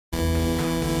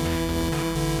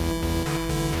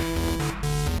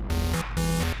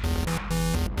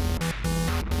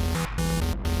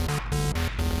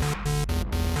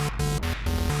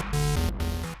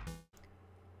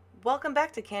Welcome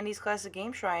back to Candy's Classic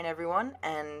Game Shrine, everyone,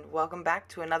 and welcome back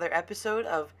to another episode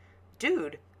of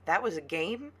Dude, That Was a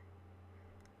Game?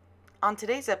 On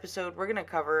today's episode, we're going to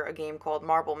cover a game called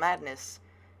Marble Madness.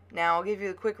 Now, I'll give you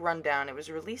a quick rundown. It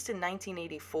was released in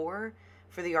 1984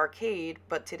 for the arcade,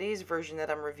 but today's version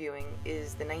that I'm reviewing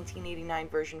is the 1989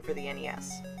 version for the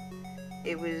NES.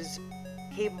 It was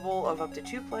capable of up to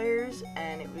 2 players,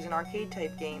 and it was an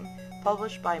arcade-type game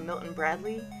published by Milton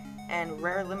Bradley and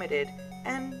Rare Limited,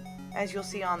 and as you'll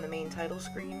see on the main title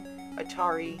screen,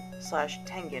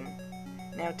 Atari/Tengen.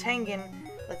 Now Tengen,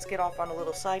 let's get off on a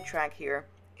little sidetrack here,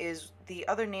 is the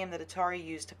other name that Atari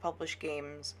used to publish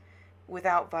games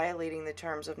without violating the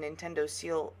terms of Nintendo's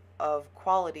seal of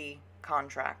quality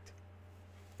contract,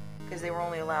 because they were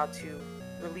only allowed to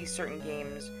release certain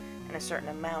games and a certain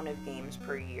amount of games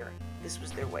per year. This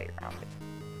was their way around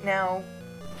it. Now,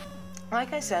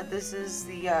 like I said, this is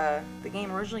the game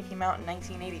originally came out in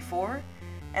 1984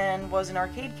 and was an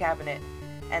arcade cabinet,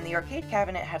 and the arcade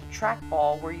cabinet had a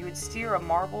trackball where you would steer a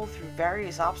marble through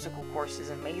various obstacle courses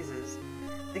and mazes.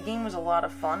 The game was a lot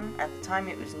of fun. At the time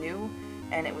it was new,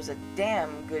 and it was a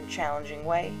damn good challenging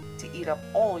way to eat up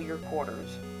all your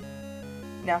quarters.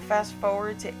 Now fast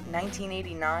forward to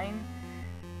 1989.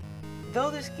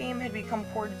 Though this game had become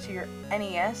ported to your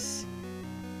NES,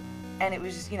 and it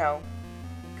was,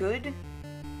 good,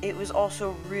 it was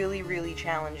also really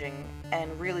challenging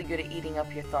and really good at eating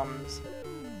up your thumbs.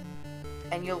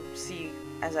 And you'll see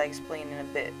as I explain in a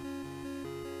bit.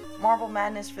 Marble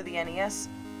Madness for the NES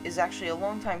is actually a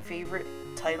longtime favorite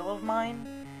title of mine,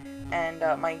 and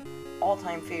my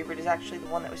all-time favorite is actually the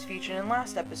one that was featured in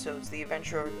last episode's, The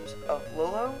Adventures of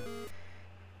Lolo.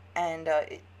 And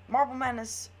Marble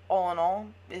Madness, all in all,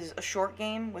 is a short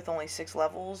game with only 6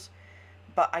 levels,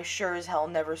 but I sure as hell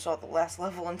never saw the last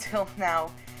level until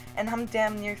now, and I'm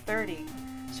damn near 30.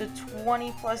 So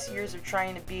 20 plus years of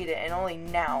trying to beat it, and only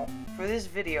now, for this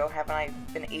video, have I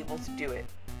been able to do it.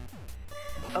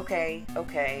 Okay,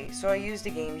 so I used a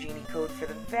Game Genie code for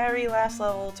the very last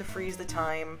level to freeze the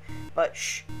time, but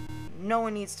shh, no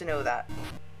one needs to know that.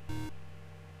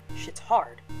 Shit's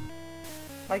hard.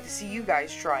 I'd like to see you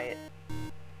guys try it.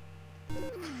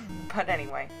 But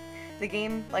anyway, the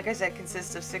game, like I said,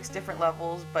 consists of 6 different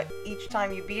levels, but each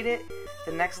time you beat it,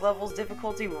 the next level's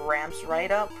difficulty ramps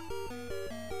right up.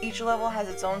 Each level has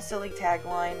its own silly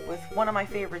tagline, with one of my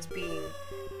favorites being,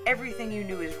 "Everything you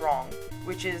knew is wrong,"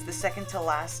 which is the second to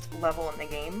last level in the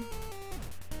game.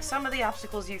 Some of the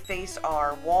obstacles you face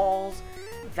are walls,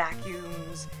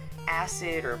 vacuums,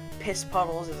 acid or piss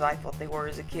puddles, as I thought they were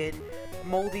as a kid,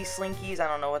 moldy slinkies, I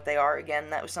don't know what they are,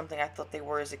 again, that was something I thought they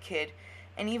were as a kid,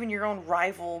 and even your own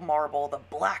rival marble, the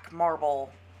Black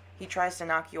Marble. He tries to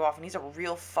knock you off, and he's a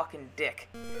real fucking dick.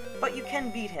 But you can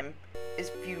beat him.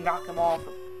 If you knock him off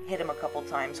or hit him a couple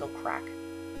times, he'll crack.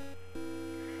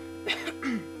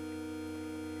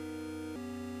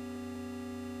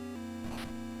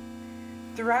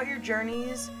 Throughout your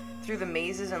journeys through the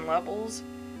mazes and levels,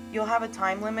 you'll have a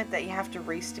time limit that you have to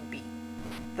race to beat.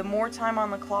 The more time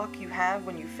on the clock you have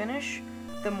when you finish,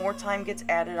 the more time gets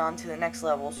added on to the next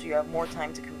level, so you have more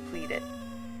time to complete it.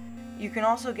 You can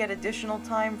also get additional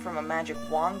time from a magic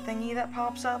wand thingy that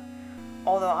pops up,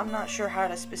 although I'm not sure how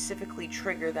to specifically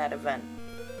trigger that event.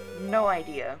 No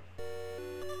idea.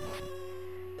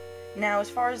 Now, as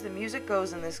far as the music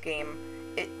goes in this game,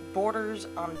 it borders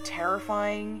on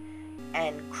terrifying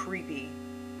and creepy.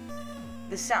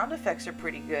 The sound effects are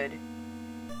pretty good,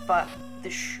 but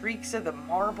the shrieks of the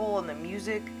marble and the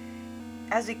music,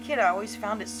 as a kid I always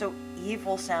found it so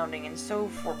evil sounding and so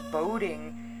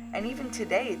foreboding, and even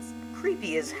today it's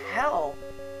creepy as hell,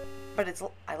 but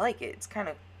I like it. It's kind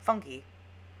of funky.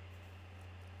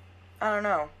 I don't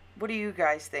know. What do you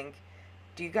guys think?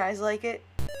 Do you guys like it?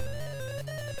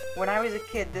 When I was a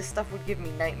kid, this stuff would give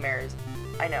me nightmares.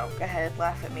 I know, go ahead,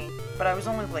 laugh at me, but I was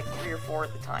only like 3 or 4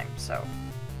 at the time, so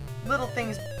little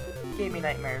things gave me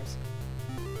nightmares.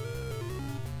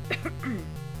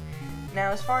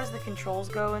 Now, as far as the controls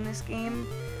go in this game,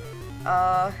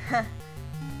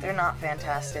 they're not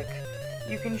fantastic.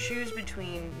 You can choose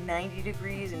between 90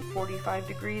 degrees and 45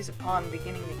 degrees upon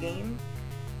beginning the game.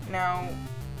 Now,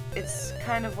 it's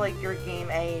kind of like your Game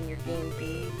A and your Game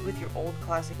B with your old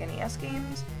classic NES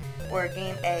games, where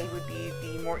Game A would be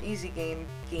the more easy game,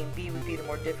 Game B would be the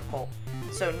more difficult.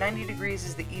 So 90 degrees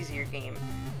is the easier game,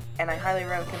 and I highly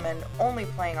recommend only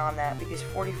playing on that because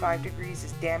 45 degrees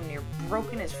is damn near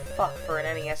broken as fuck for an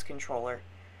NES controller.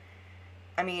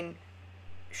 I mean,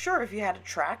 sure, if you had a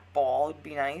trackball, it'd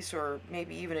be nice, or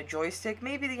maybe even a joystick.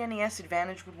 Maybe the NES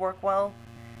Advantage would work well,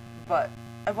 but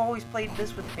I've always played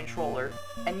this with a controller,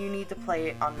 and you need to play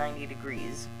it on 90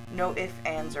 degrees. No ifs,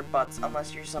 ands, or buts,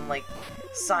 unless you're some, like,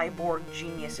 cyborg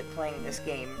genius at playing this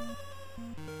game.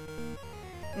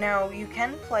 Now, you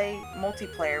can play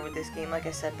multiplayer with this game, like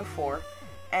I said before,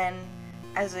 and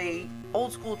as a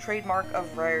old-school trademark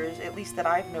of Rare's, at least that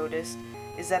I've noticed,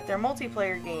 is that their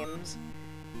multiplayer games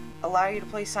allow you to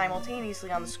play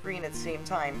simultaneously on the screen at the same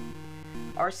time.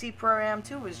 RC Pro Am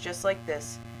 2 is just like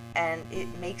this, and it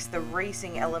makes the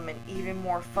racing element even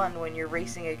more fun when you're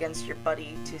racing against your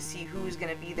buddy to see who's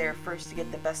going to be there first to get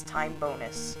the best time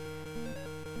bonus.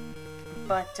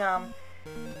 But,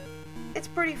 it's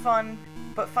pretty fun,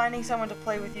 but finding someone to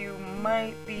play with you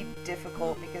might be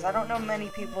difficult because I don't know many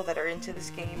people that are into this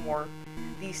game or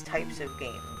these types of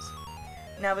games.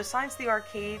 Now, besides the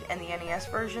arcade and the NES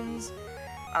versions,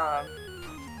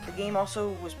 the game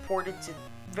also was ported to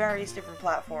various different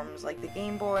platforms, like the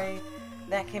Game Boy,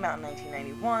 that came out in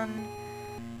 1991,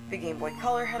 the Game Boy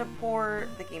Color had a port,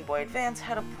 the Game Boy Advance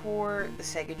had a port, the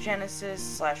Sega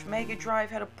Genesis / Mega Drive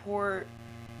had a port,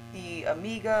 the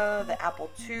Amiga, the Apple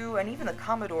II, and even the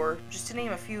Commodore, just to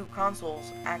name a few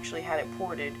consoles, actually had it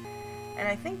ported. And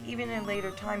I think even in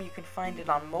later time you can find it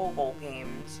on mobile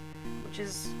games, which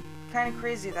is kind of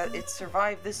crazy that it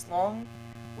survived this long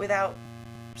without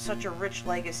such a rich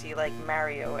legacy like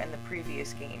Mario and the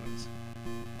previous games.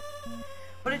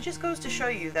 But it just goes to show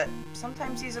you that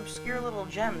sometimes these obscure little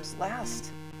gems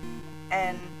last.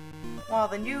 And while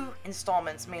the new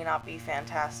installments may not be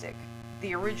fantastic,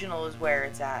 the original is where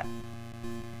it's at.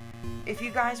 If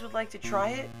you guys would like to try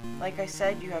it, like I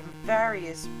said, you have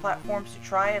various platforms to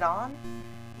try it on.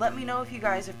 Let me know if you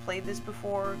guys have played this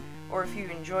before, or if you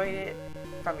enjoyed it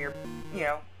from your,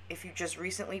 if you just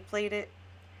recently played it.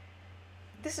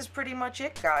 This is pretty much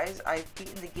it, guys. I've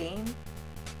beaten the game.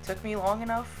 Took me long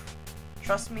enough.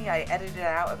 Trust me, I edited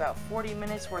out about 40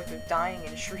 minutes worth of dying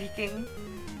and shrieking.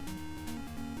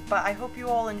 But I hope you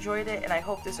all enjoyed it, and I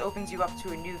hope this opens you up to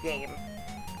a new game,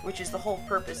 which is the whole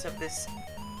purpose of this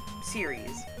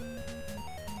series.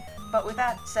 But with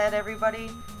that said,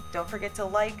 everybody, don't forget to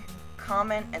like,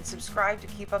 comment, and subscribe to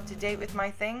keep up to date with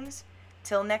my things.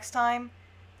 Till next time,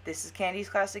 this is Candi's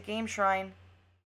Classic Game Shrine.